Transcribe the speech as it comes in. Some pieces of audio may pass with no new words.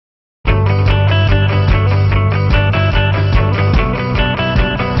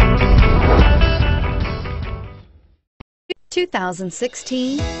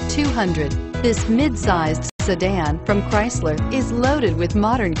2016 200. This mid-sized sedan from Chrysler is loaded with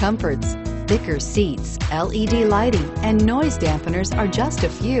modern comforts. Thicker seats, LED lighting, and noise dampeners are just a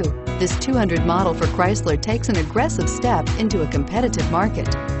few. This 200 model for Chrysler takes an aggressive step into a competitive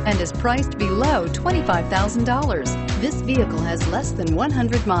market and is priced below $25,000. This vehicle has less than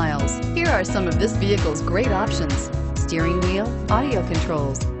 100 miles. Here are some of this vehicle's great options: steering wheel audio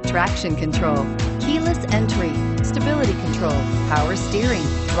controls, traction control, keyless entry, stability control, power steering,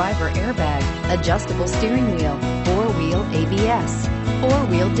 driver airbag, adjustable steering wheel, four-wheel ABS,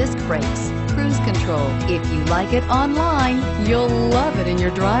 four-wheel disc brakes, cruise control. If you like it online, you'll love it in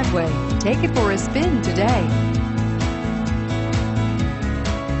your driveway. Take it for a spin today.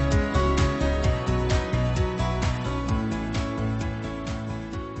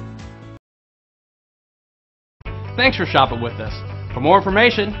 Thanks for shopping with us. For more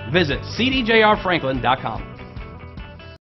information, visit cdjrfranklin.com.